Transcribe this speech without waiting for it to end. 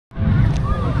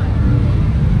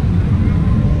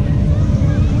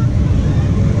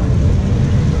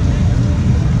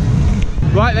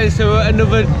then, so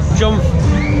another John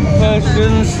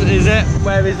Thurston's, is it?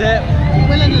 Where is it?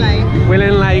 Willen Lake.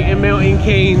 Willen Lake in Milton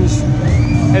Keynes.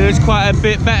 It was quite a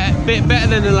bit better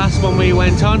than the last one we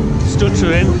went on.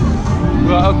 Stuttering.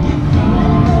 Right.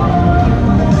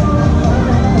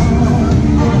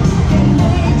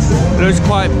 It was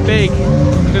quite big,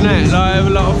 didn't it? Like a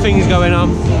lot of things going on.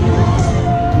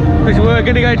 Because we were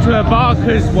going to go to a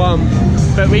Barker's one,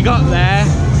 but we got there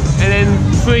and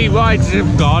then 3 rides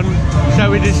have gone, so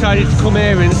we decided to come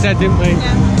here instead, didn't we?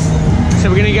 Yeah. So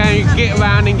we're going to go get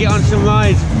around and get on some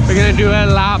rides. We're going to do a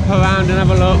lap around and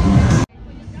have a look.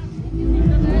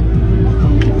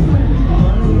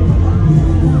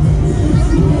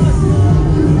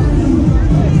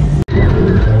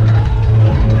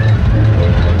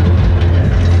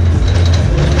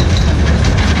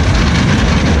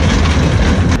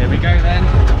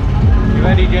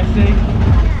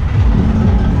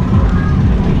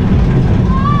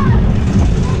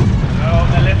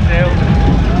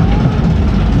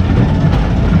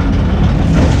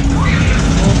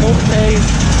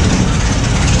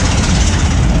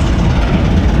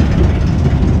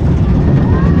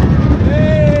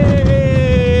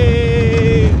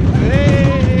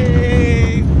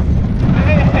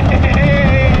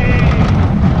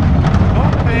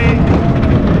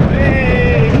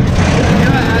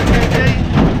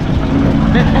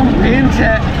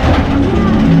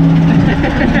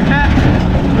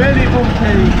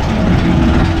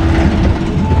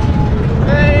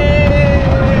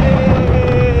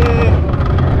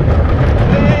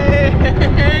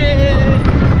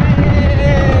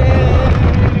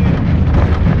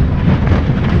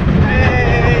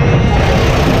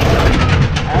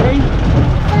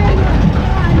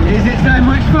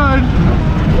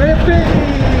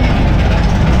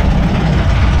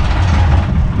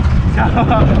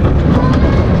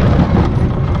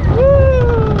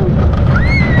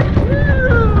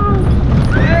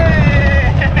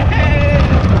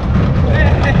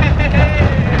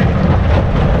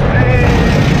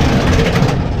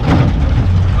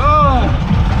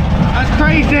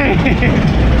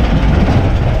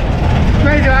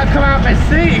 Crazy, I come out my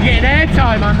seat and getting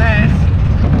airtime on this.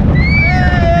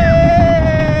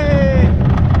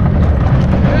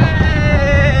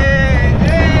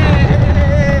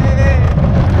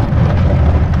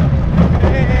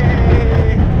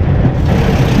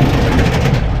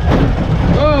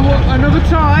 Oh, what, another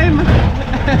time?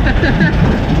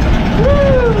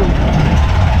 Woo!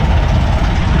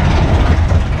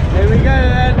 Here we go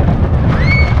then.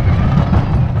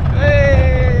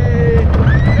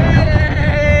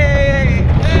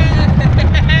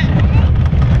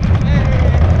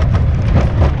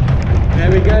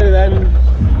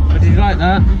 Like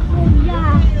that?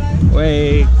 Yeah.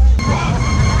 Wait.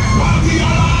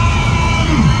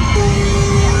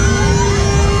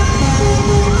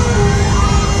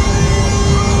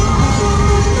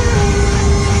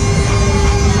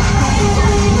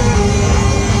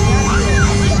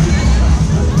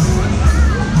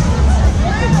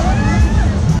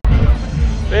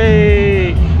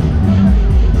 Hey!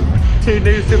 2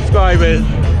 new subscribers.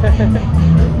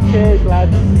 Cheers,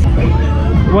 lads.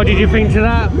 What did you think to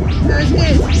that? That was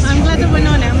good. I'm glad that we're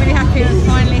on it. I'm really happy it's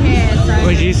finally here. So.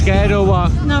 Was you scared or what?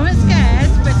 No, I'm not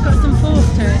scared, but it's got some force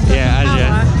to it. Yeah, has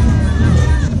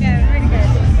you? Yeah, really good.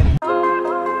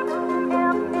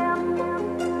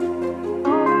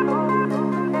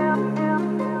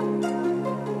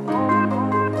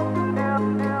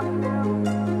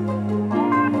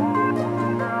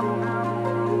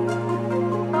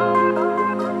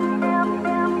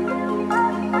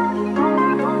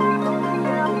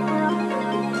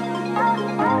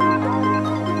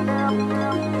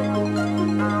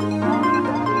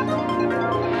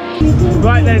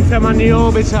 Right then, so I'm on the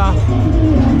orbiter.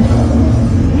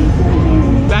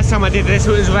 Last time I did this,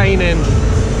 it was raining.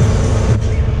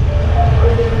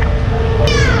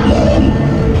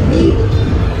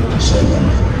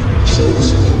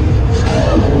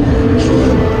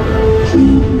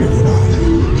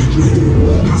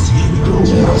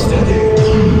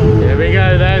 Here we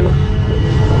go then.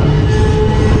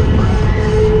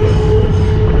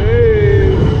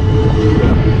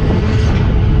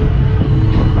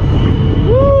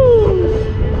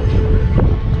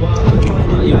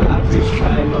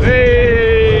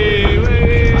 Hey,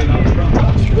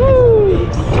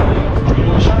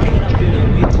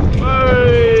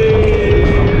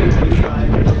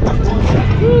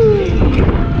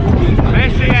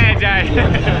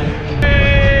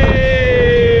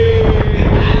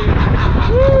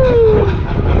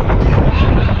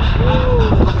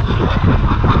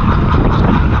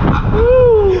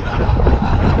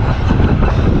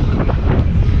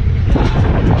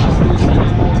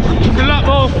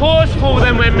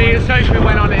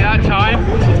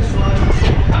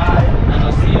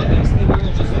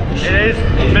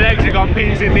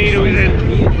 pins and needles in.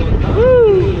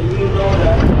 Woo!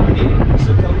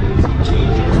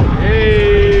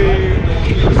 Hey.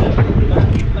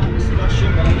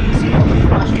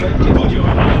 Put your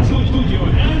hands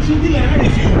in the air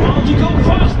if you want to go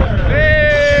faster. Hey.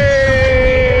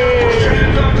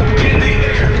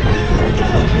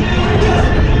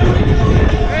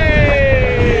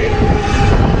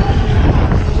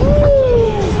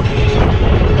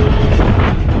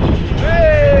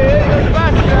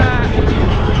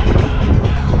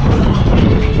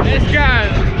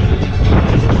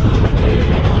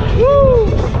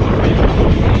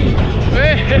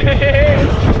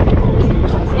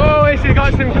 Oh, this has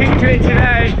got some kick to it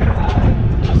today.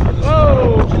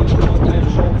 Oh,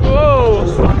 whoa,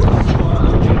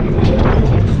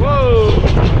 whoa,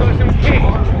 got some kick.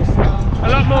 A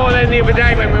lot more than the other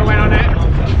day when we went on it.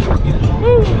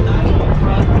 Woo.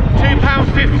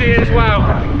 £2.50 as well.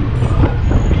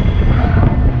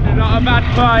 Not a bad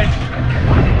price.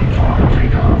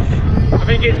 I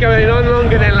think it's going on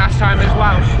longer than last time as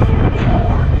well.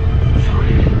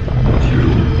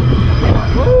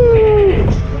 Woo.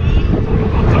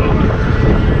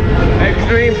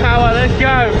 Extreme power, let's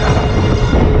go.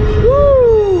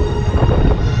 Woo.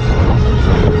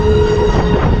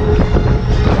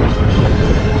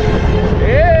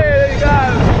 Yeah, there you go.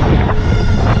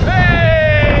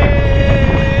 Hey.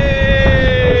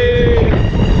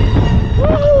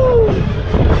 Woo.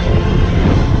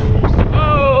 Oh.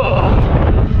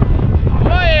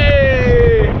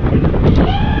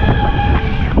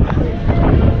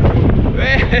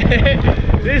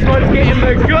 This one's getting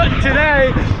the gut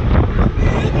today.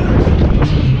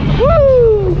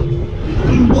 Woo!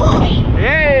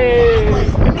 Yay!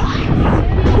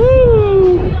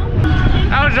 Woo!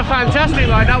 That was a fantastic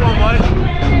ride, that one was.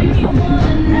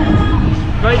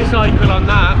 Great cycle on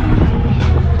that.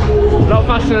 A lot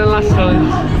faster than last time.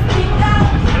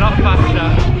 A lot faster.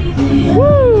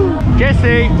 Woo!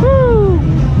 Jesse! Woo!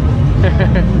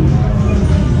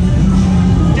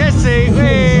 Jesse!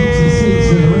 Whee!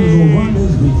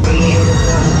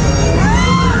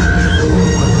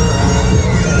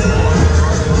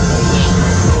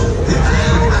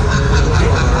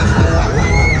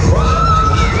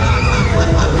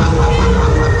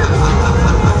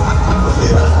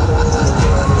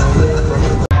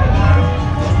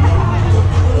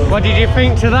 What did you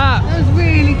think to that? That was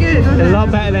really good, wasn't it? A lot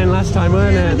better than last time,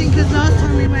 weren't I it? think because last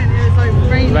time we went it was like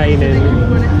raining. Raining. So we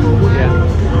went it forward.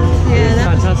 Yeah, that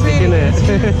was Fantastic, really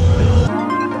isn't it?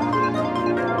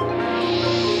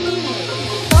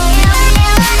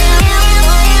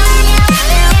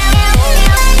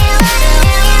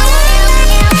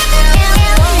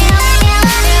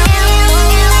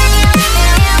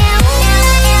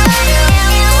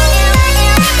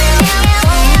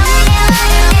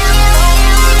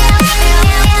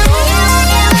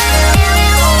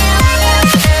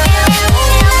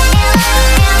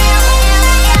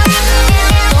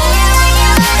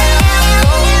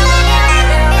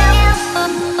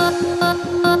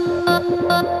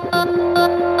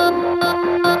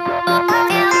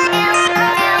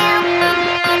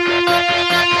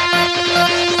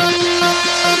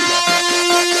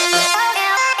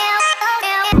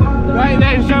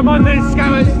 I'm on the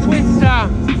Scarrott Twister.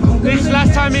 This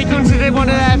last time he considered one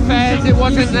of their fairs, it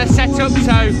wasn't the setup,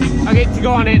 so I get to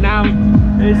go on it now.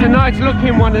 It's a nice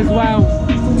looking one as well.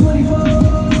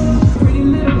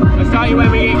 I'll start you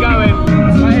when we get going.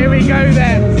 Right, here we go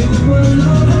then.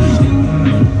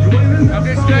 I've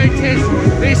just noticed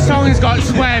this song's got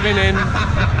swearing in.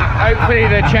 Hopefully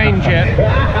they change it.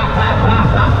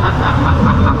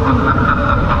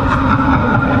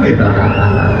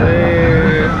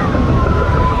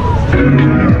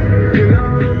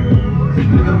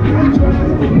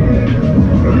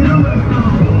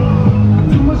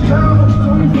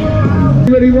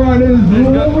 Ready riders,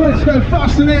 let's go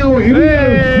faster now.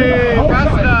 Hey,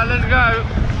 faster, let's go.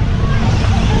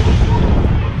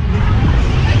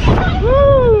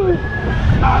 Woo.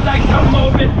 I like to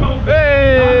move it.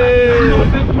 Hey. I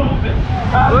like to move it.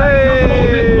 I like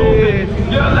to move it.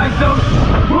 You like to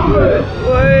move it.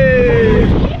 Hey.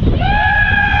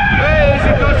 Hey, it's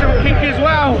got some kick as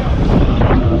well.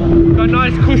 Got a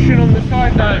nice cushion on the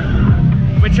side though,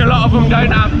 which a lot of them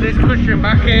don't have. This cushion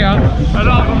back here, a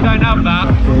lot of them don't have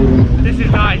that. This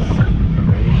is nice.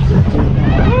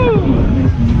 Woo.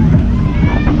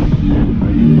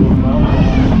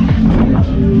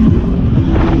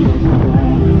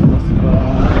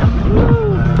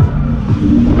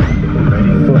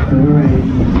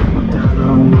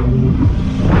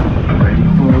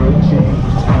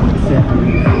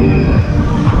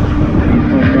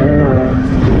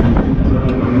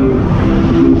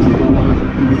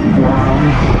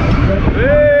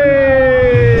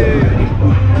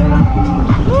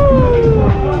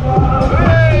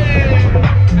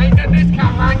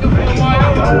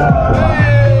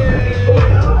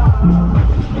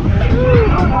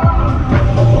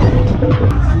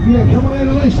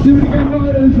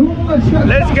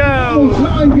 Let's go.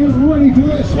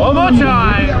 One more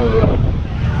time.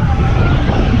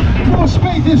 More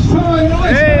speed this time.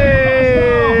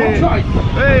 Hey,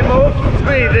 hey, more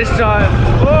speed this time.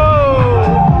 Whoa.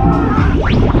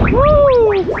 Woo.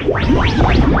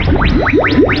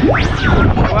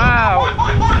 Wow.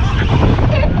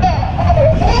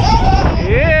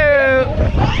 Yeah.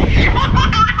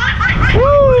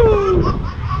 Woo.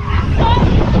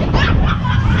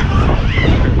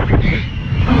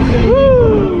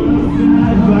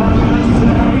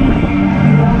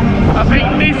 I think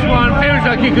this one feels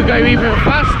like it could go even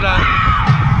faster.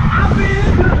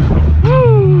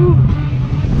 Woo.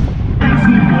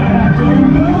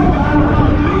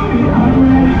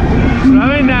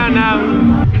 Slowing down now.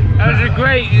 That was a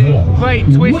great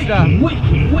twister.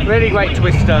 Really great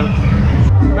twister.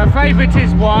 My favourite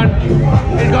one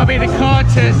has got to be the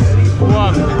Carter's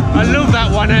one. I love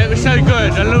that one, it was so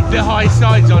good. I love the high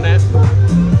sides on it.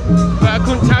 But I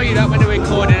couldn't tell you that when I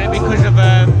recorded it because of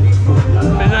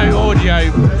there's no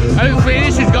audio. Hopefully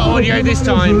this has got audio this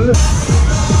time.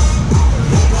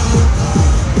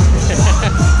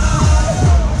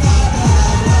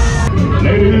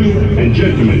 Ladies and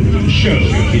gentlemen, the show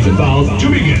is about to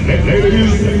begin.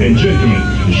 Ladies and gentlemen,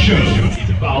 the show is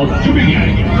about to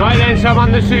begin. Right then, so I'm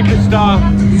on the Superstar.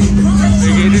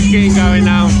 We're just getting going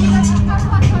now.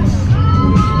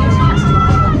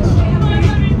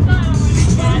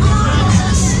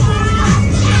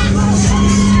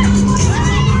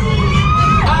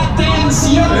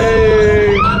 Hey.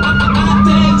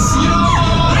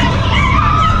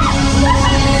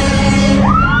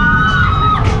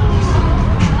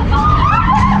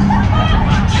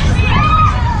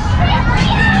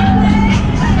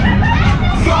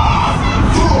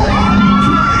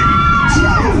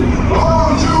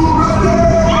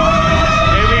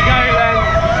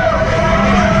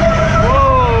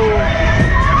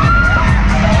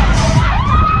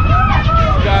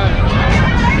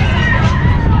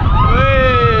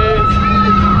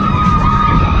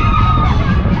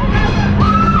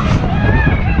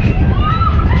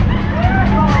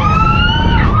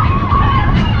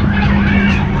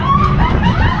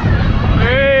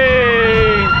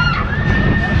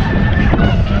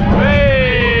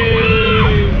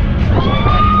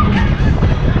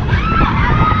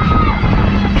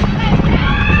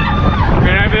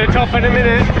 In a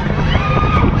minute.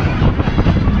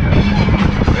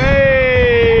 Hey!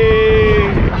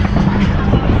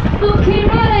 Okay,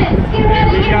 runners, get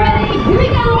ready, here we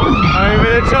go! Over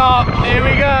the top, here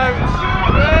we go!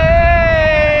 Hey!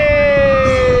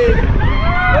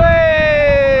 Hey!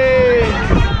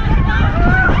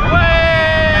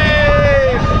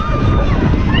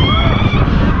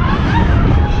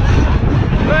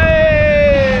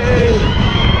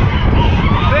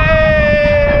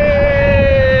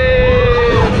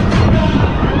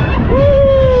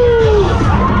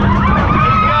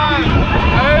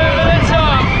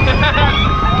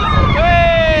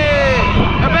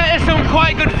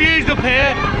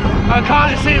 I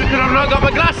can't see because I've not got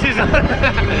my glasses on.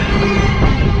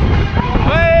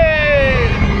 Hey!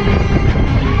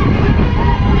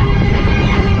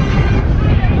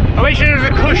 I wish there was a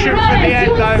cushion for the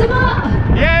end though.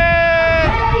 Yeah!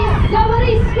 Hey,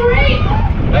 somebody scream!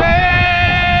 Hey!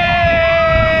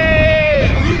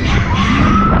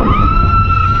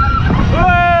 Whoa!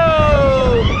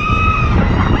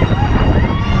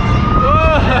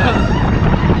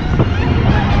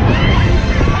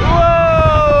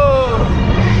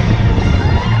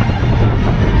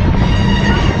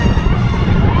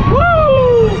 Whoa!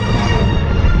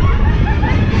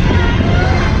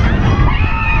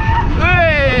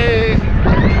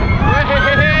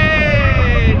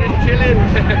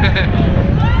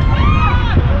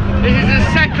 This is the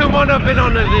second one I've been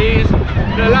on of these.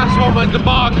 The last one was the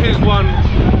Barker's one.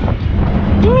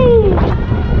 Woo!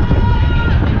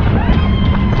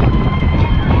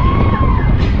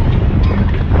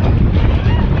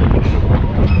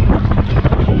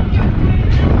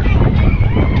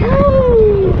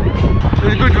 Woo! It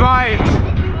was a good ride.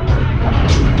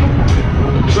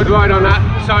 Good ride on that.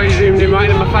 Sorry, zoomed in right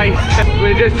in my face.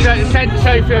 We just sent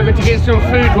Sophie over to get some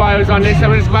food while I was on this, so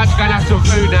we're just about to go and have some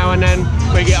food now, and then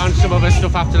we get on some other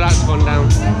stuff after that's gone down.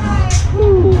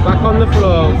 Ooh, back on the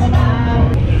floor.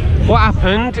 What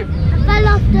happened? Fell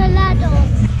off the ladder.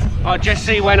 Oh,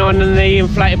 Jesse went on the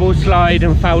inflatable slide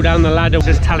and fell down the ladder.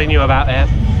 Just telling you about it.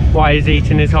 Why he's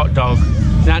eating his hot dog.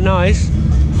 Is that nice?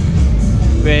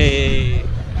 Wait.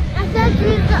 I thought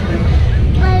it was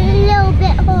a little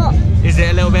bit hot. Is it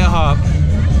a little bit hot?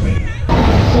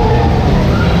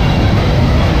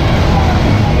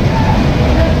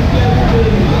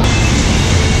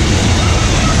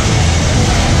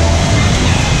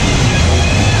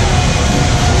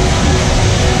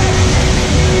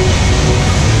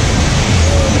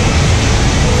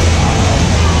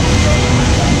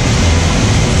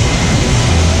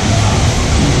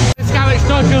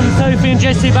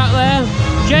 Jesse back there.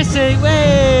 Jesse,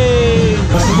 way!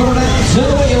 Turn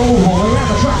the wheel, all around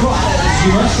the track right, that's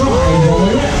your left right, all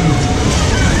around.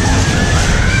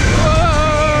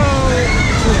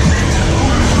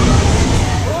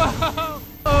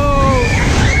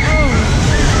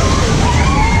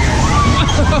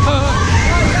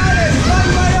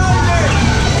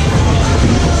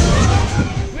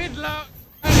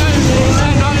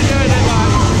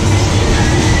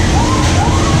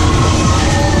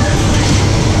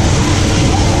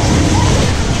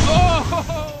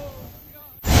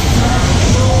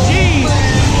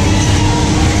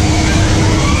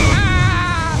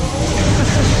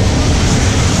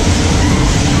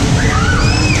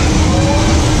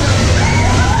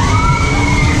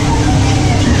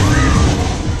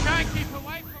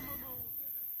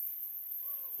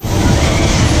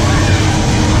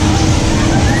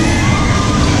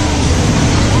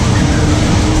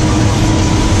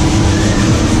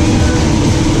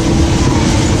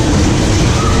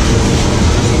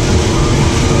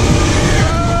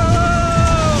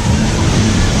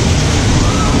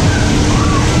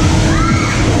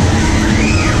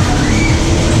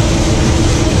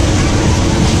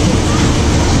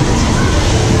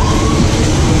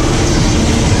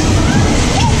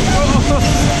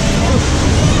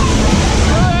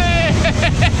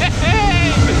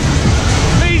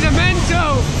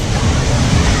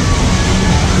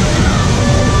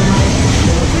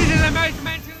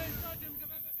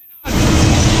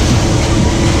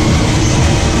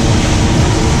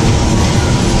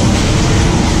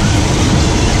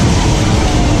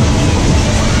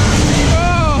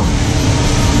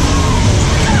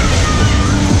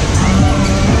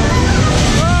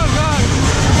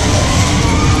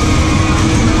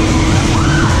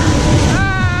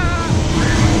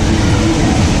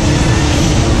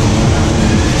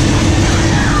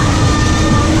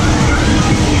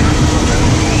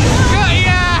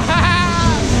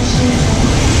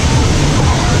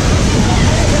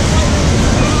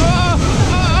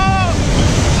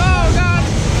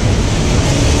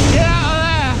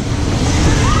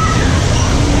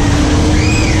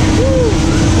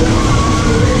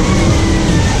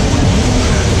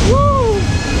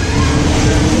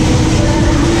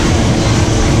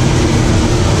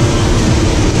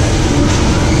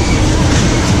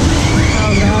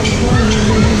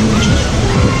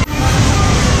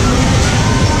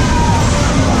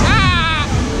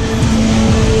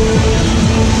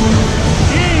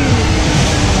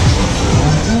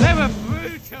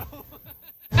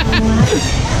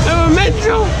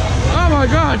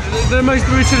 The most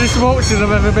brutalist Waltzers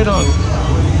I've ever been on.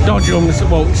 Dodgems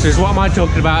Waltzers, what am I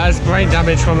talking about? That's brain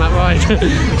damage from that ride.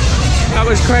 That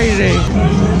was crazy.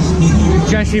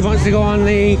 Jesse wants to go on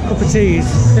the cup of teas.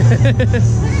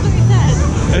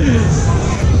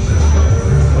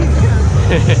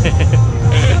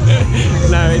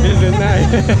 No, he doesn't know.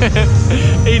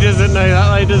 He doesn't know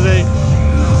that way, does he?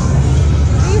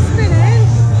 Are you spinning?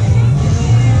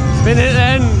 Spin it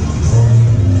then.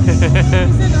 You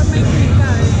said I'd make it go.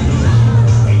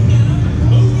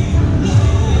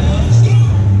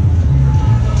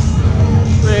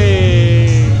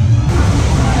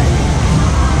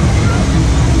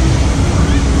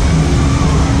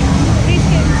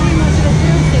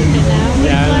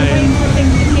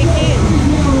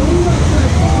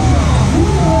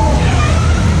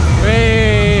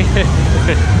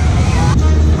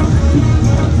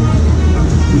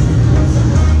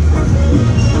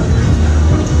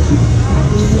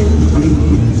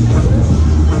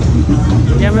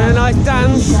 You having a nice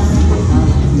dance?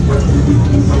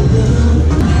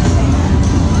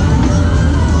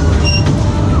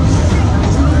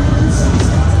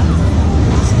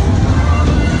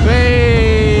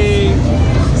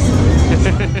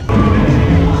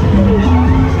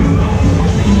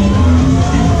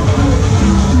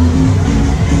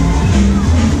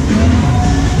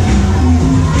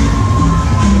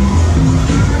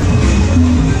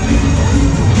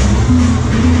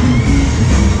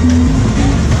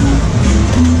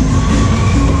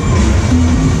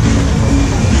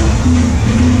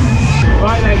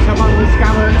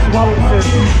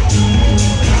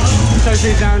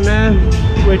 Sophie's down there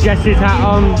with Jesse's hat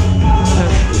on.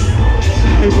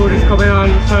 People just coming on,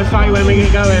 so excited when we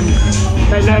get going. A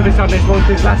bit nervous on this one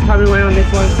because last time we went on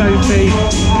this one, Sophie,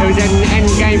 it was end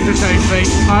game for Sophie.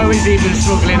 I was even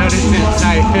struggling, I just didn't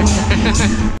say.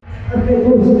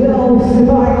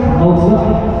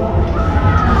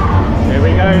 Here we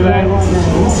go then.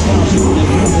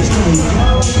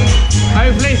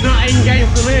 Hopefully it's not end game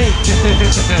for me.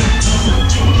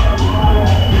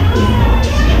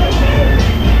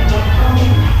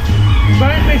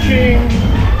 Boat fishing!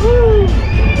 Woo!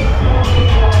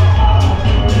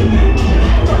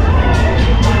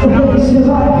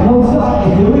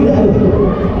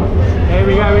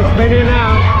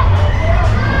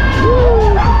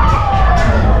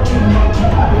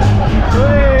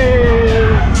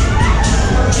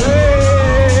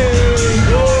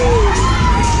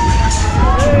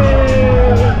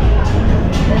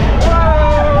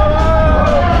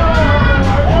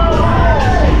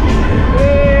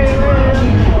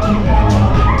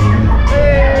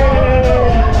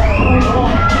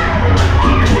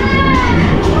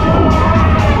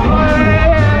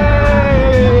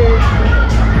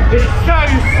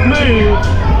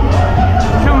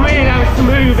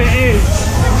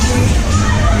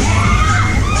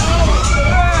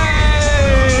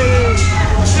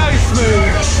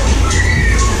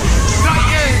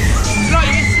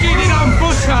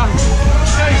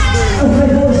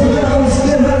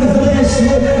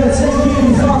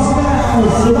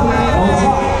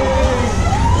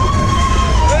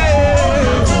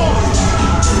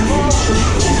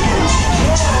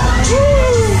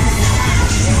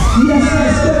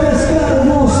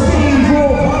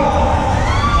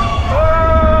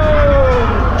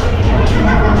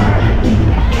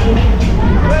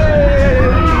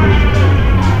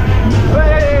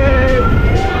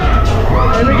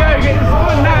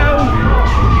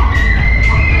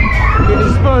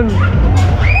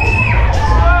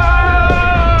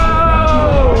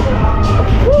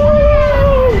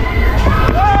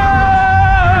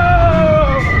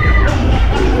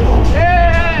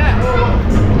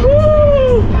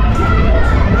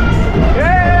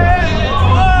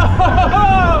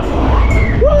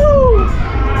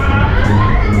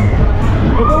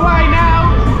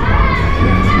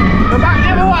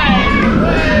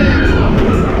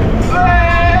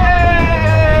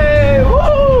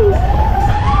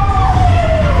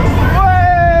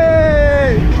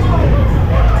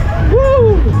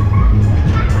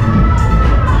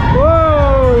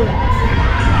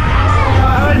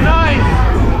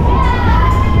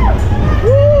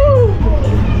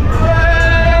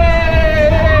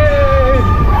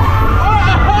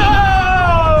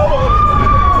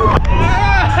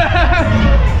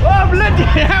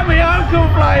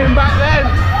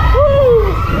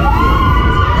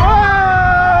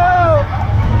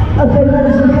 Jesus!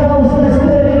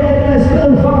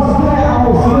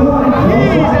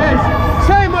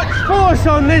 So much force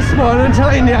on this one, I'm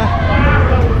telling you.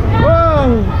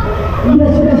 Whoa!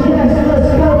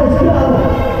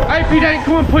 I hope you don't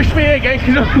come and push me again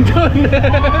because I'm done.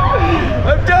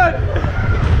 I'm done.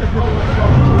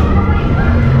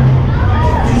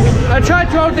 I tried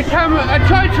to hold the camera, I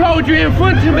tried to hold you in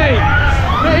front of me,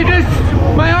 but it just,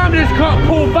 my arm just can't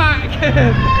pull back.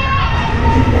 Hey!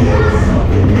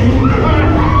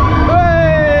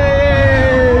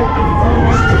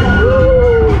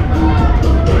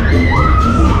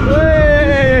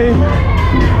 Hey!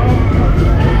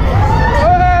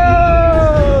 Whoa!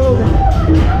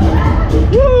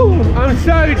 Woo! I'm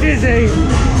so dizzy.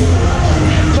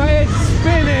 My head's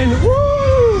spinning.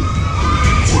 Woo!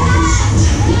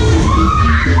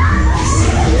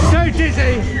 So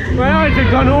dizzy. My eyes have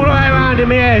gone all the way around in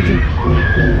my head.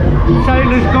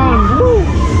 Sailor's gone. Woo!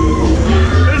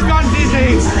 It's gone dizzy.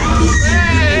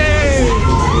 Hey!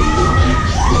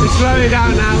 It's slowing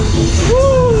down now. Woo!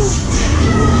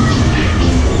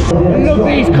 I love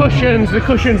these cushions. The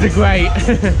cushions are great.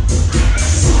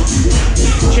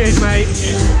 Cheers, mate.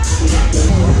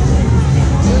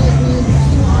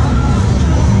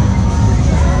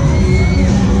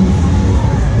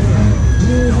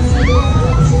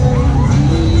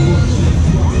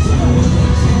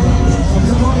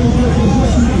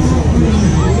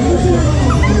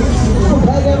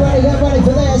 Get ready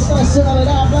for this. Let's settle it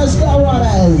up. Let's go,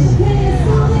 runners.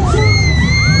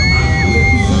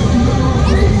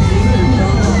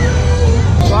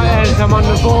 Right then, I'm on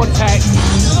the Vortex.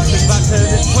 Just about to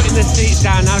putting the seats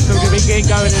down now, so we're going to get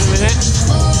going in a minute.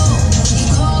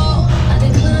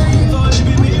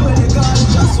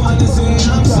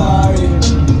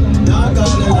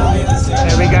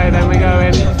 There we go, then we go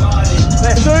in.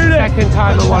 Let's do it! Second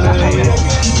time of one of these.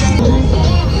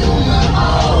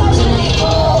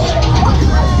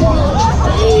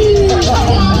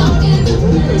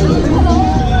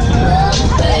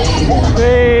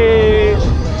 Hey!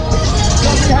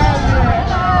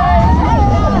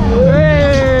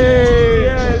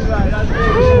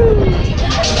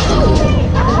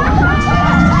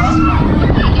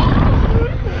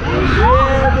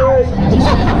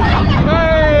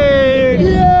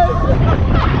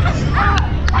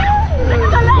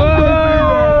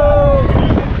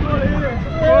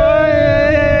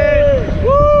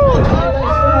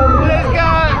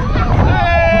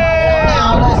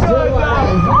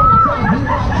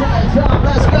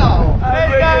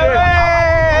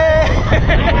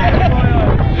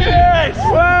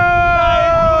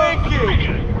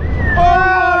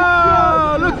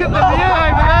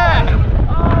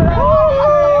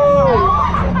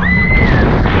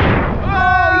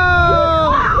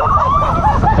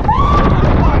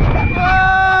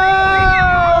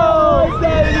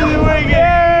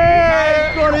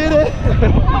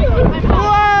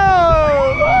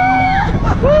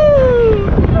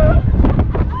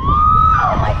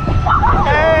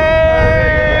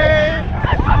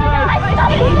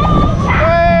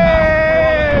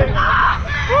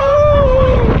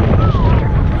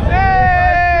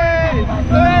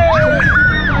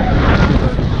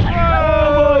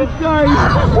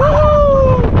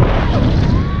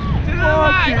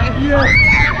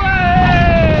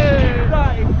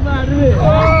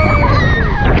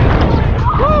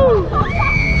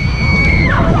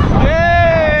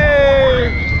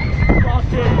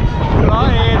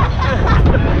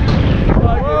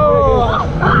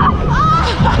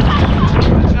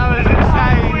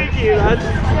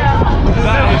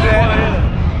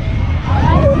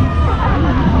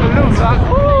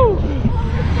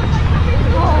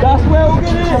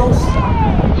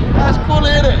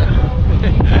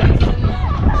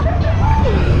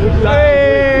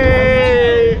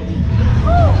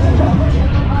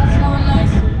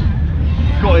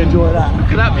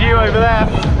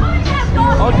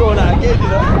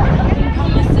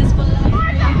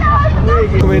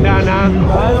 Coming down now.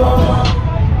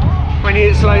 When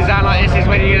it slows down like this is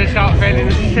when you're going to start feeling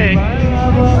sick.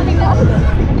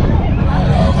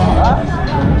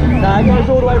 No, it goes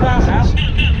all the way round now.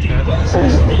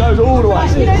 It goes all the way.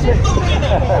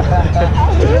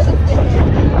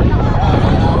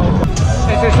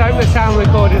 Let's just hope the sound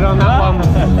recorded on that one.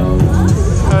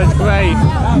 That was great.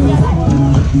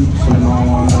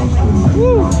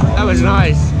 Woo, that was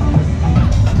nice.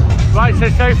 Right, so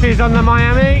Sophie's on the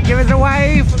Miami. Give us a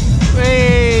wave.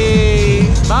 Whee.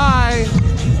 Bye.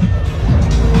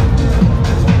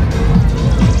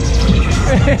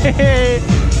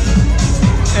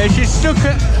 She's stuck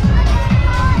at...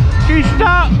 She's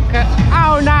stuck.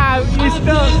 Oh no, you're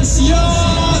stuck.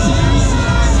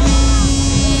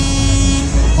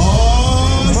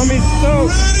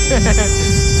 6,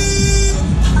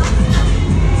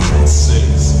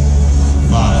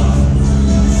 5,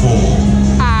 4,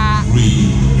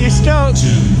 3, You're stuck. 2,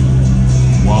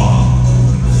 1,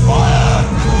 fire!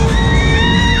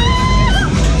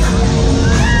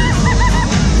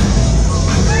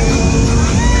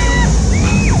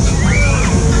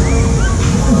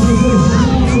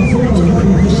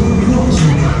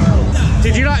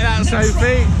 Did you like that,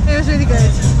 Sophie? It was really good.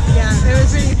 Yeah, it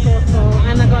was really thoughtful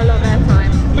and I got a lot of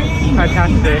airtime.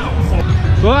 Fantastic.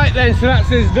 Right then, so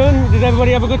that's us done. Did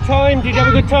everybody have a good time? Did you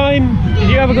have a good time? Did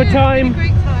you have a good time?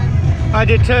 Great time. I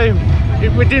did too.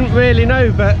 We didn't really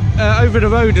know, but over the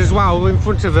road as well, in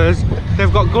front of us,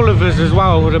 they've got Gullivers as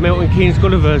well, the Milton Keynes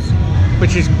Gullivers,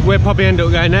 which is, we'll probably end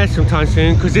up going there sometime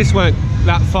soon, because this weren't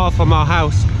that far from our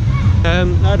house. I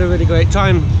had a really great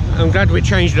time. I'm glad we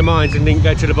changed our minds and didn't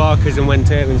go to the Barkers and went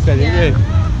here instead, didn't you?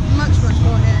 Much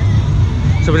more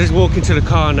here. So we're just walking to the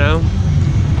car now.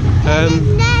 It's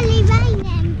nearly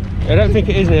raining. I don't think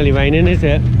it is nearly raining, is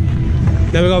it?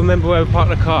 Now we've got to remember where we parked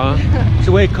the car. It's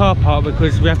a weird car park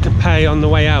because we have to pay on the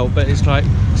way out, but it's like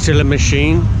still a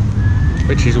machine,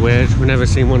 which is weird. We've never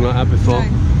seen one like that before.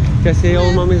 Jessie,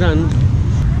 old mummy's hand.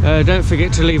 Don't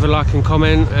forget to leave a like and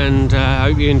comment, and I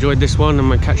hope you enjoyed this one, and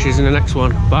we'll catch you in the next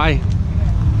one. Bye.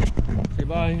 Say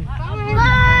bye.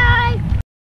 Bye.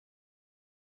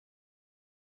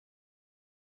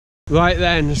 Right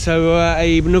then, so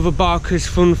another Barker's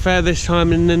Fun Fair, this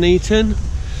time in Nuneaton.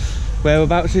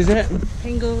 Whereabouts is it?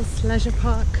 Pingles Leisure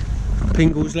Park.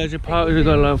 Pingles Leisure Park. We've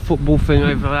got a little football thing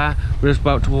over there. We're just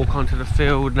about to walk onto the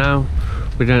field now.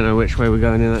 We don't know which way we're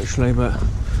going in actually, but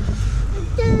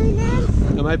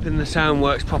I'm hoping the sound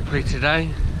works properly today.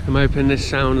 I'm hoping this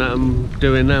sound that I'm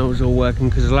doing now is all working,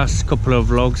 because the last couple of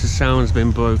vlogs the sound's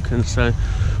been broken. So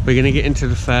we're going to get into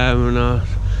the fair and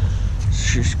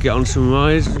just get on some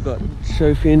rides. We've got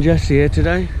Sophie and Jessie here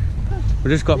today. We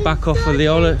just got back off of the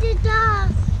holiday.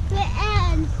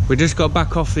 We just got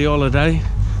back off the holiday.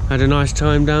 Had a nice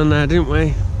time down there, didn't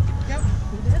we? Yep,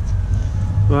 we did.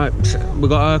 Right, so we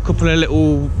got a couple of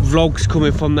little vlogs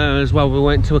coming from there as well. We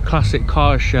went to a classic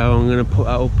car show. I'm going to put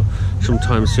that up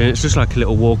sometime soon. It's just like a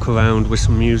little walk around with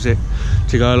some music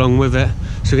to go along with it.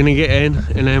 So we're going to get in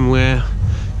and then we'll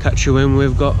catch you when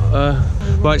we've got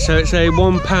right, so it's a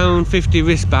 £1.50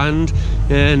 wristband,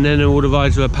 and then all the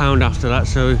rides are £1 after that.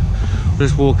 So we're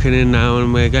just walking in now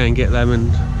and we're going to get them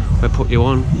and we'll put you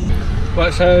on.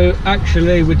 Right, so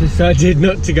actually we decided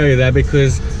not to go there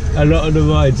because a lot of the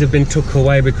rides have been took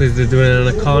away because they're doing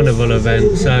a carnival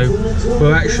event. So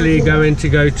we're actually going to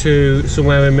go to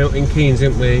somewhere in Milton Keynes,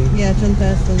 aren't we? Yeah, John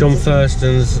Thurston. John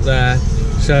Thurston's there.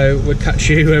 So we'll catch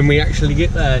you when we actually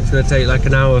get there. It's going to take like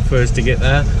an hour for us to get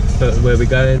there, but where we're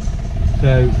going.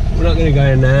 So we're not going to go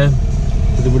in there.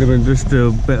 It would have been just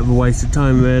a bit of a waste of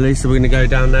time really. So we're going to go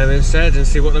down there instead and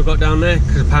see what they've got down there,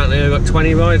 because apparently they've got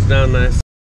 20 rides down there.